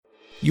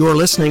You're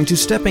listening to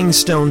Stepping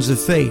Stones of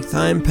Faith.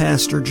 I'm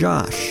Pastor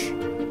Josh.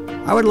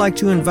 I would like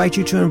to invite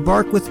you to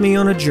embark with me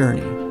on a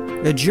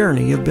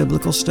journey of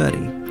biblical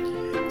study.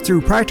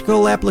 Through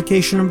practical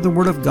application of the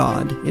Word of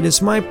God, it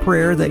is my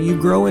prayer that you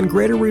grow in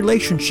greater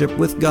relationship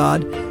with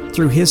God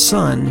through His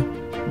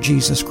Son,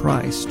 Jesus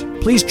Christ.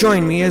 Please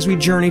join me as we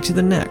journey to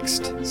the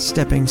next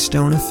Stepping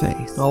Stone of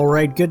Faith. All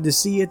right, good to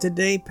see you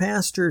today.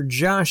 Pastor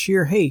Josh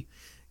here. Hey,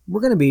 we're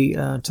going to be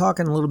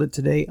talking a little bit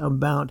today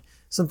about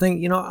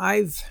something,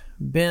 I've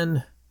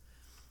been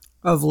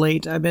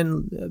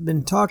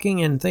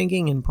talking and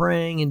thinking and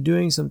praying and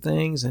doing some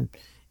things, and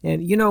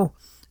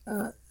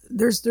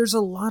there's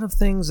a lot of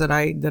things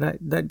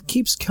that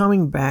keeps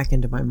coming back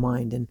into my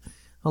mind, and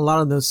a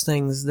lot of those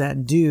things that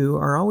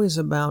are always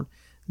about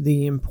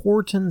the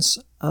importance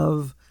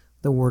of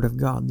the Word of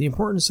God, the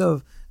importance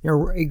of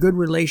a good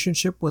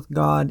relationship with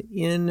God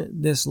in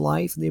this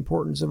life, the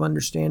importance of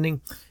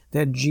understanding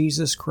that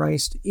Jesus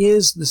Christ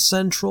is the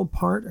central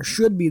part, or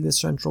should be the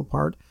central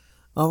part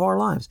of our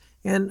lives.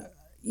 And,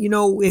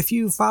 if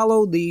you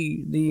follow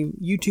the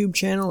YouTube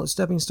channel at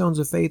Stepping Stones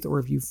of Faith, or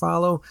if you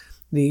follow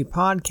the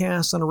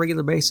podcast on a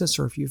regular basis,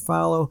 or if you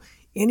follow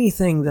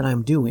anything that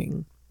I'm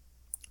doing,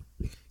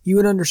 you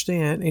would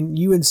understand and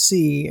you would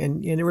see,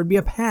 and it would be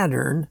a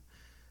pattern,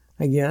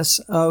 I guess,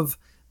 of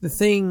the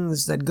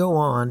things that go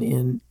on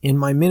in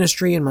my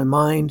ministry, in my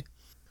mind.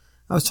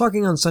 I was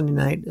talking on Sunday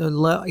night,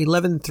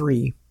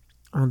 11/3,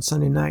 on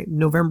Sunday night,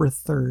 November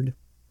 3rd,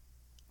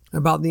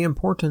 about the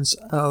importance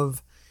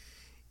of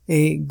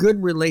a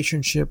good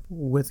relationship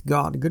with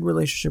God, a good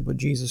relationship with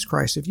Jesus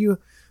Christ. If you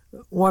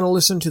want to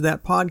listen to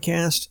that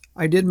podcast,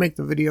 I did make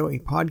the video a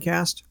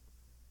podcast,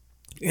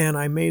 and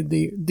I made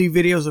the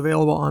videos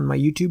available on my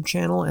YouTube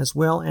channel as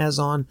well as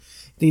on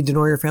the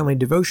Denoyer Family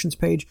Devotions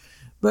page.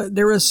 But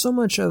there is so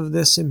much of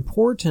this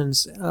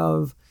importance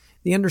of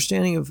the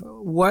understanding of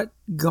what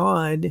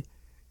God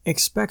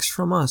expects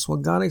from us,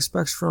 what God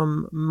expects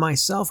from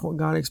myself, what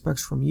God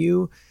expects from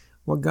you,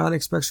 what God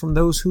expects from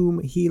those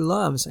whom He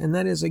loves, and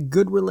that is a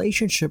good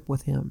relationship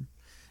with Him.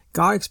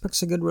 God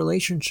expects a good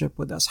relationship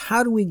with us.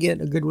 How do we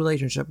get a good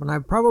relationship? And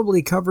I've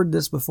probably covered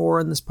this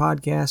before in this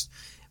podcast,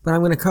 but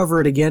I'm going to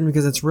cover it again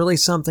because it's really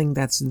something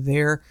that's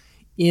there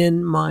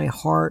in my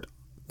heart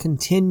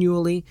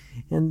continually,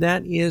 and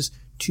that is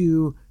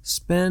to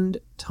spend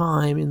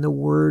time in the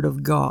Word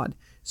of God.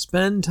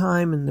 Spend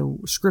time in the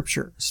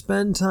Scripture.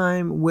 Spend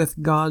time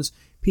with God's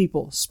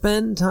people.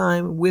 Spend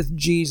time with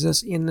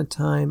Jesus in the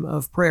time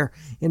of prayer.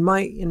 In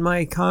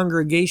my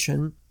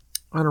congregation,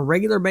 on a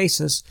regular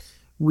basis,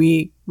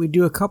 we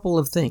do a couple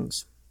of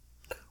things.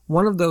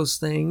 One of those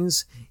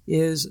things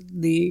is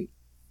the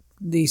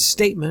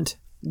statement,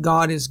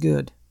 God is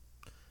good.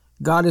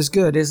 God is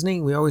good, isn't He?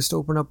 We always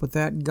open up with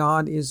that.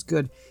 God is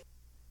good.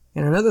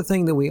 And another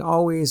thing that we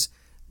always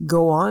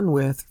go on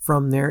with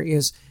from there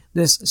is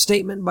this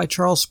statement by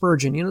Charles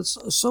Spurgeon.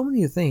 So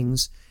many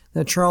things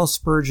that Charles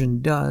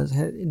Spurgeon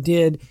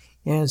did,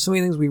 and so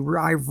many things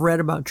I've read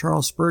about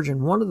Charles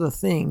Spurgeon. One of the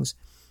things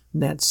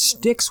that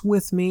sticks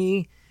with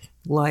me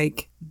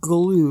like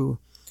glue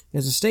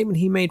is a statement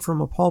he made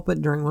from a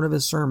pulpit during one of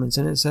his sermons,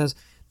 and it says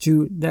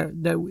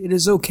that it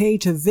is okay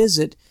to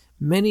visit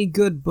many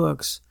good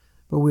books,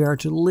 but we are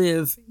to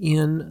live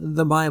in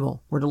the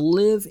Bible. We're to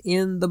live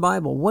in the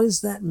Bible. What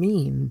does that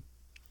mean?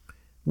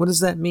 What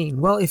does that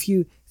mean? Well, if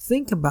you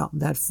think about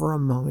that for a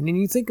moment, and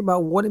you think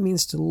about what it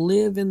means to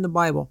live in the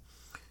Bible,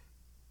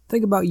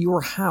 think about your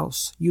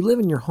house. You live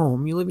in your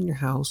home. You live in your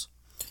house.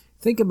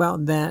 Think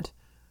about that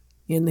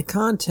in the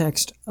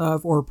context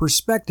of, or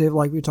perspective,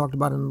 like we talked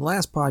about in the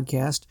last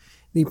podcast,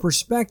 the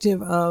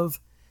perspective of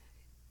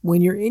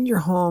when you're in your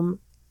home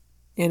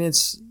and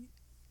it's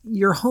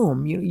your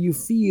home. You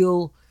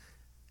feel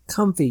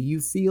comfy.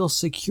 You feel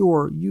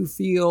secure. You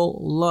feel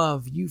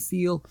love. You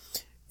feel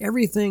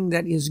everything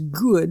that is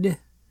good.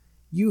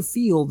 You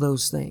feel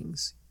those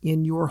things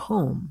in your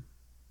home,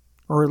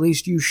 or at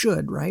least you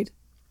should, right?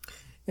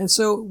 And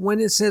so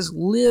when it says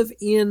live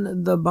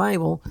in the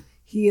Bible,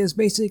 he is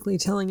basically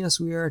telling us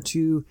we are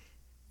to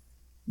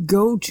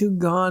go to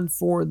God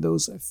for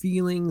those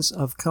feelings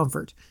of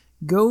comfort.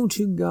 Go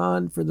to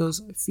God for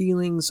those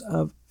feelings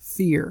of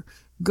fear.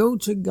 Go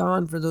to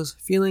God for those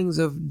feelings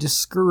of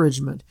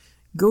discouragement.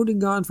 Go to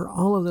God for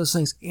all of those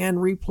things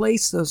and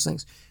replace those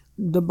things.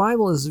 The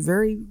Bible is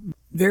very,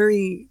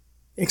 very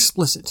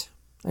explicit,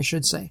 I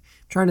should say.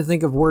 I'm trying to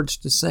think of words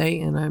to say,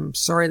 and I'm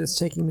sorry that's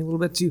taking me a little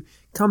bit to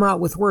come out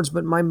with words,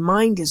 but my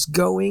mind is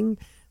going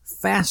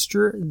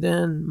faster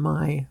than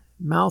my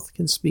mouth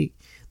can speak.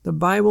 The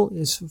Bible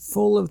is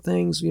full of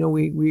things.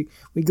 We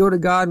go to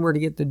God and we're to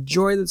get the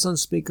joy that's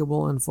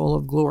unspeakable and full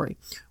of glory.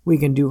 We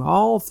can do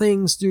all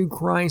things through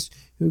Christ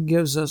who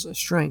gives us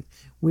strength.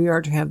 We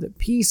are to have the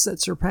peace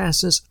that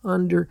surpasses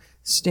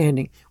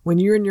understanding. When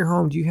you're in your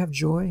home, do you have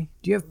joy?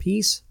 Do you have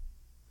peace?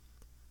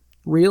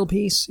 Real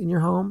peace in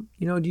your home?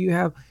 Do you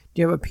have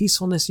a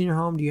peacefulness in your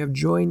home? Do you have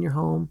joy in your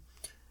home?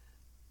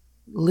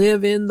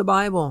 Live in the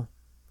Bible.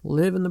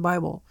 Live in the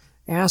Bible.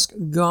 Ask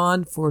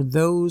God for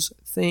those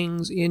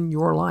things in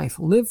your life.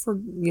 Live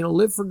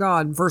for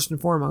God first and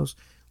foremost.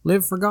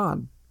 Live for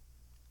God.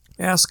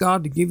 Ask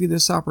God to give you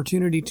this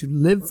opportunity to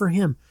live for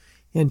Him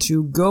and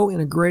to go in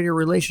a greater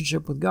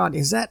relationship with God.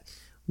 Is that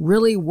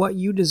really what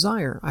you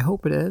desire? I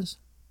hope it is.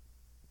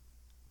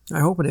 I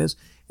hope it is.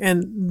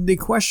 And the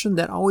question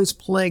that always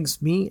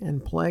plagues me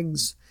and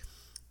plagues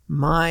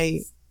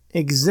my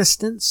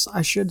existence,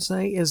 I should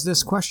say, is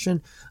this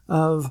question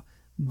of,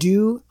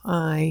 do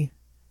I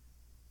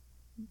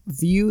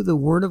view the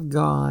Word of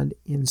God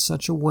in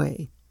such a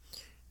way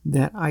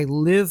that I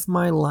live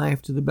my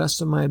life to the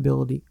best of my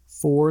ability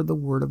for the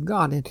Word of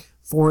God and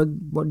for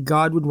what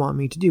God would want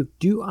me to do?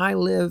 Do I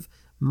live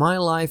my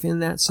life in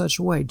that such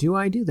a way? Do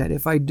I do that?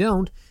 If I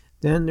don't,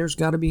 then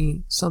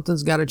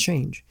something's got to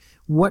change.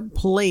 What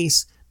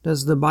place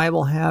does the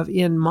Bible have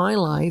in my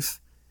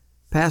life,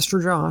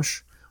 Pastor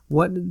Josh?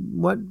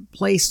 What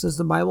place does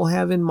the Bible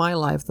have in my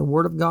life, the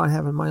Word of God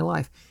have in my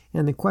life?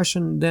 And the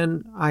question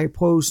then I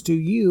pose to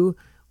you,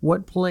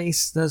 what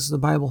place does the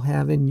Bible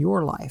have in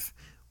your life?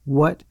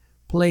 What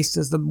place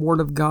does the Word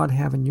of God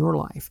have in your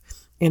life?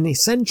 And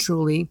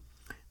essentially,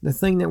 the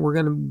thing that we're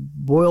going to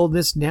boil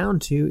this down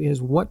to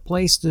is, what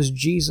place does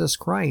Jesus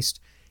Christ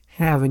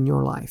have in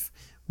your life?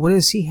 What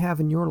does He have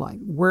in your life?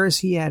 Where is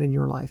He at in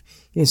your life?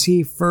 Is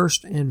He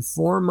first and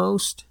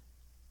foremost?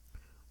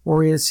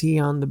 Or is He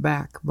on the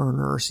back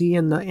burner? Or is He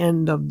in the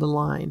end of the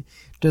line?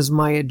 Does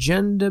my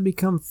agenda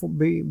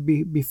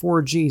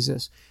before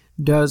Jesus?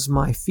 Does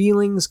my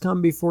feelings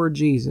come before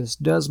Jesus?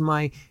 Does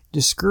my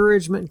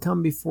discouragement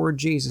come before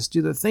Jesus?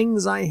 Do the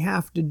things I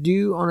have to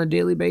do on a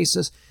daily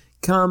basis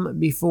come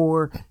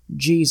before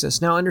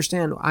Jesus? Now,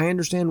 I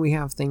understand we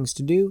have things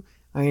to do.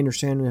 I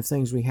understand we have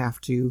things we have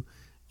to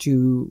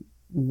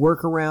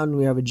work around.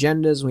 We have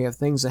agendas. We have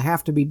things that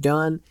have to be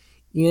done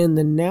in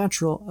the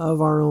natural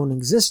of our own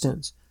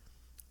existence.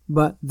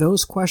 But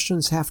those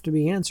questions have to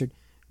be answered.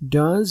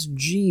 Does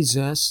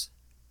Jesus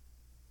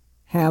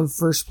have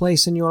first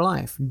place in your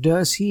life?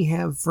 Does He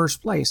have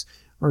first place?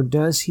 Or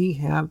does He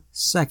have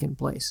second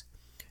place?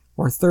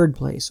 Or third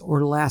place?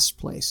 Or last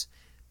place?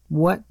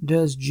 What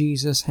does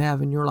Jesus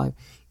have in your life?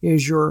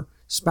 Is your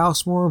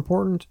spouse more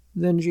important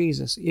than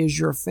Jesus? Is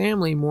your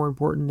family more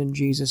important than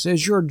Jesus?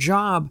 Is your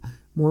job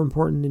more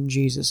important than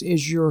Jesus?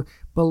 Is your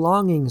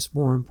belongings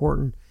more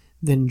important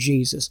than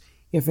Jesus?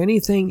 If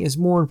anything is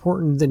more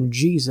important than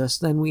Jesus,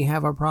 then we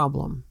have a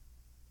problem.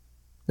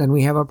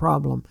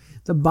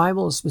 The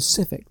Bible is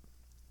specific.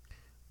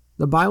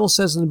 The Bible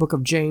says in the book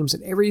of James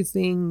that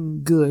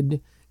everything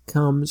good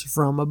comes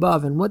from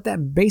above. And what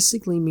that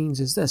basically means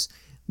is this,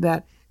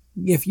 that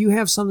if you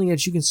have something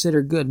that you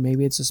consider good,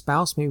 maybe it's a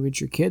spouse, maybe it's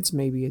your kids,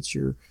 maybe it's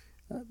your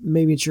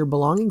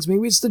belongings,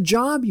 maybe it's the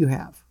job you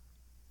have.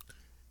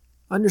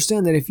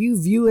 Understand that if you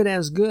view it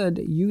as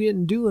good, you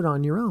didn't do it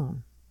on your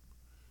own.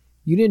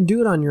 You didn't do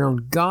it on your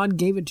own. God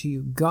gave it to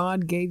you.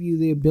 God gave you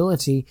the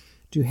ability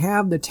to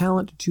have the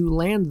talent to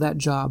land that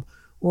job,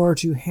 or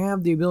to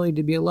have the ability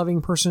to be a loving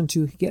person,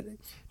 to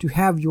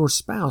have your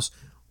spouse,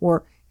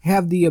 or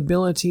have the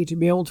ability to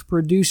be able to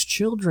produce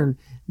children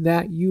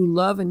that you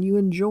love and you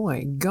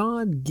enjoy.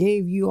 God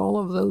gave you all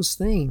of those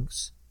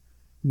things.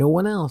 No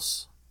one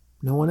else.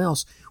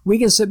 We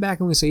can sit back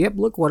and we say, yep,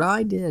 look what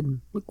I did.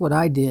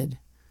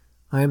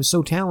 I am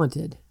so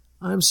talented.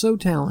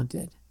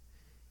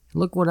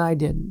 Look what I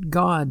did.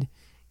 God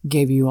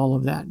gave you all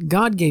of that.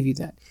 God gave you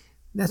that.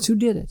 That's who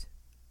did it.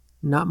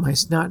 Not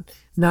myself,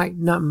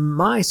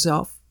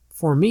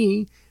 for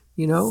me,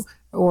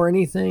 or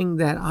anything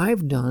that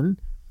I've done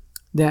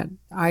that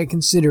I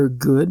consider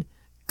good.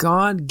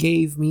 God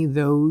gave me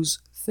those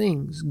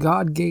things.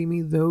 God gave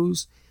me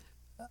those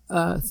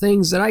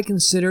things that I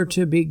consider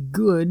to be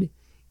good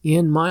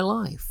in my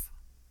life.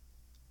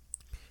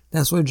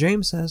 That's what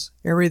James says.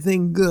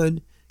 Everything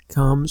good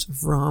comes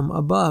from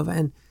above.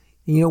 And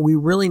we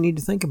really need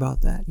to think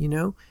about that.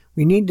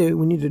 We need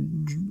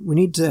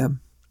to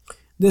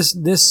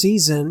this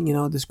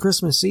season, this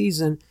Christmas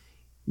season,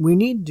 we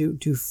need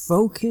to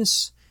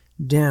focus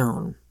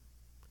down.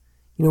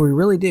 We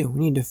really do. We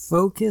need to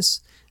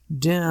focus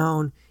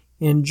down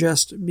and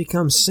just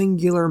become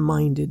singular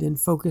minded and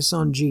focus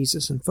on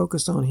Jesus and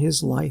focus on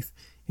His life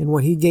and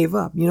what He gave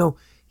up.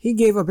 He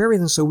gave up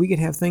everything so we could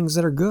have things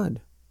that are good.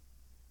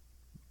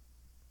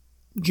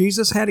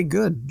 Jesus had it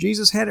good.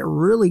 Jesus had it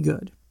really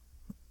good.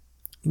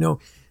 The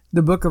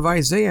book of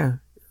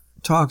Isaiah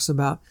talks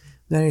about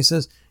that. He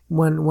says,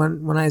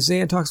 when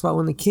Isaiah talks about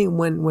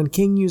when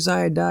King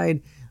Uzziah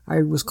died,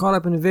 I was caught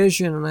up in a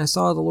vision, and I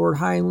saw the Lord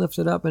high and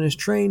lifted up, and His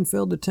train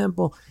filled the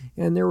temple,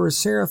 and there were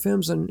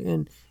seraphims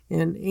and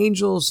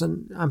angels,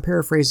 and I'm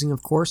paraphrasing,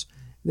 of course.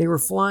 They were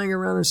flying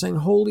around and saying,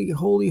 "Holy,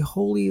 holy,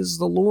 holy is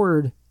the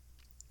Lord."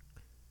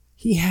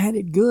 He had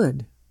it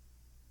good.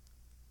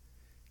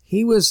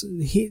 He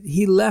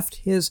left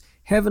His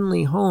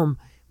heavenly home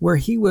where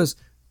he was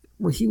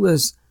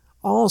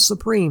all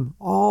supreme,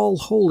 all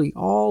holy,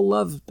 all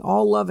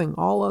loving,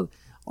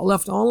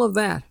 left all of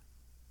that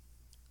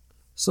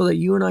so that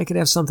you and I could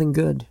have something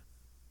good.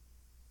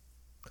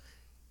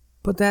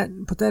 Put that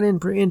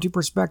into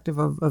perspective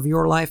of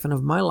your life and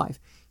of my life.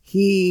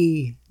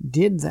 He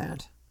did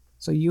that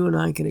so you and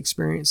I could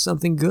experience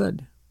something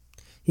good.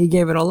 He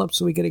gave it all up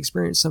so we could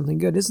experience something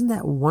good. Isn't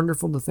that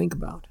wonderful to think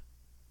about?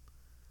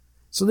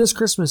 So this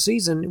Christmas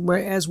season,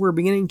 as we're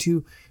beginning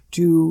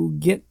to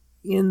get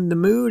in the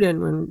mood, and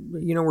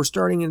we're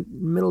starting in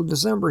middle of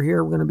December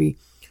here, we're going to be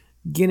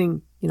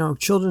getting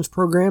children's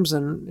programs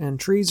and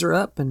trees are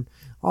up and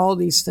all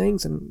these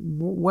things. And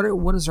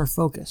what is our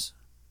focus?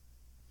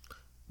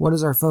 What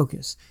is our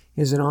focus?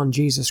 Is it on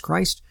Jesus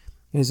Christ?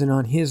 Is it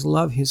on His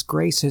love, His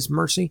grace, His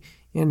mercy,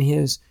 and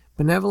His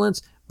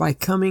benevolence by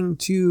coming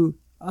to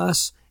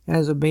us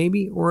as a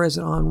baby, or is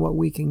it on what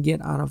we can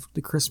get out of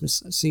the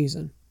Christmas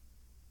season?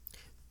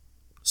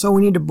 So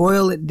we need to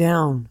boil it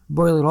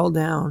all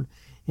down,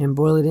 and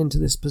boil it into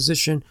this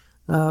position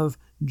of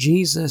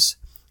Jesus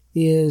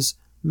is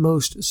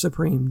most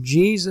supreme.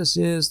 Jesus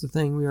is the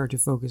thing we are to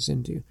focus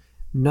into.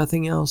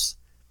 Nothing else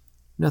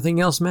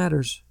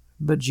matters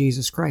but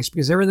Jesus Christ,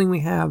 because everything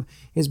we have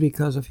is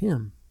because of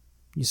Him.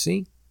 You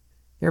see?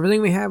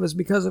 Everything we have is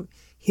because of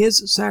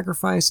His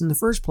sacrifice in the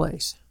first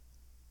place.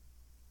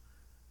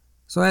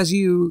 So as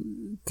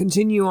you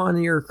continue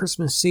on your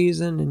Christmas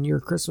season and your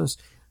Christmas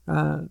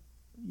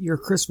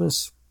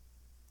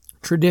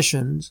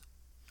traditions,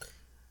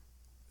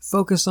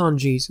 focus on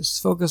Jesus.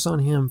 Focus on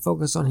Him.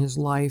 Focus on His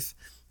life.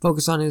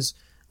 Focus on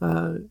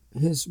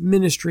His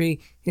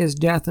ministry, His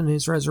death, and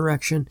His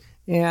resurrection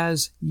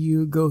as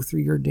you go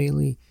through your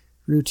daily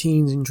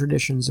routines and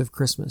traditions of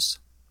Christmas.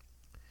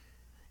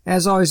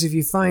 As always, if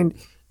you find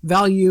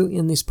value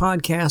in these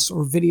podcasts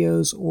or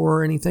videos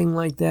or anything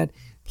like that,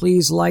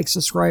 please like,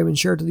 subscribe, and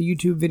share to the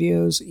YouTube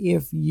videos.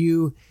 If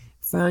you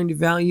find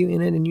value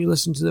in it and you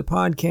listen to the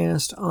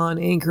podcast on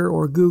Anchor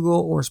or Google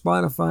or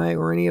Spotify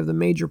or any of the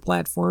major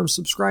platforms,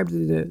 subscribe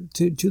to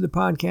the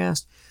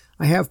podcast.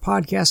 I have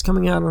podcasts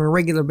coming out on a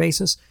regular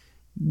basis.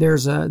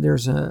 There's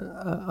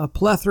a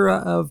plethora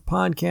of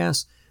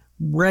podcasts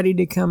ready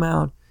to come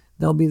out.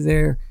 They'll be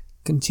there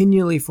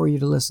continually for you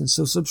to listen.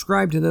 So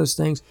subscribe to those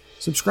things.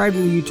 Subscribe to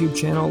the YouTube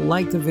channel,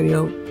 like the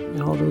video,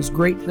 and all those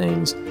great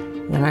things,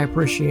 and I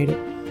appreciate it.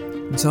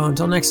 And so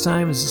until next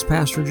time, this is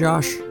Pastor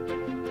Josh.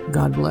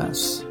 God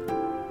bless.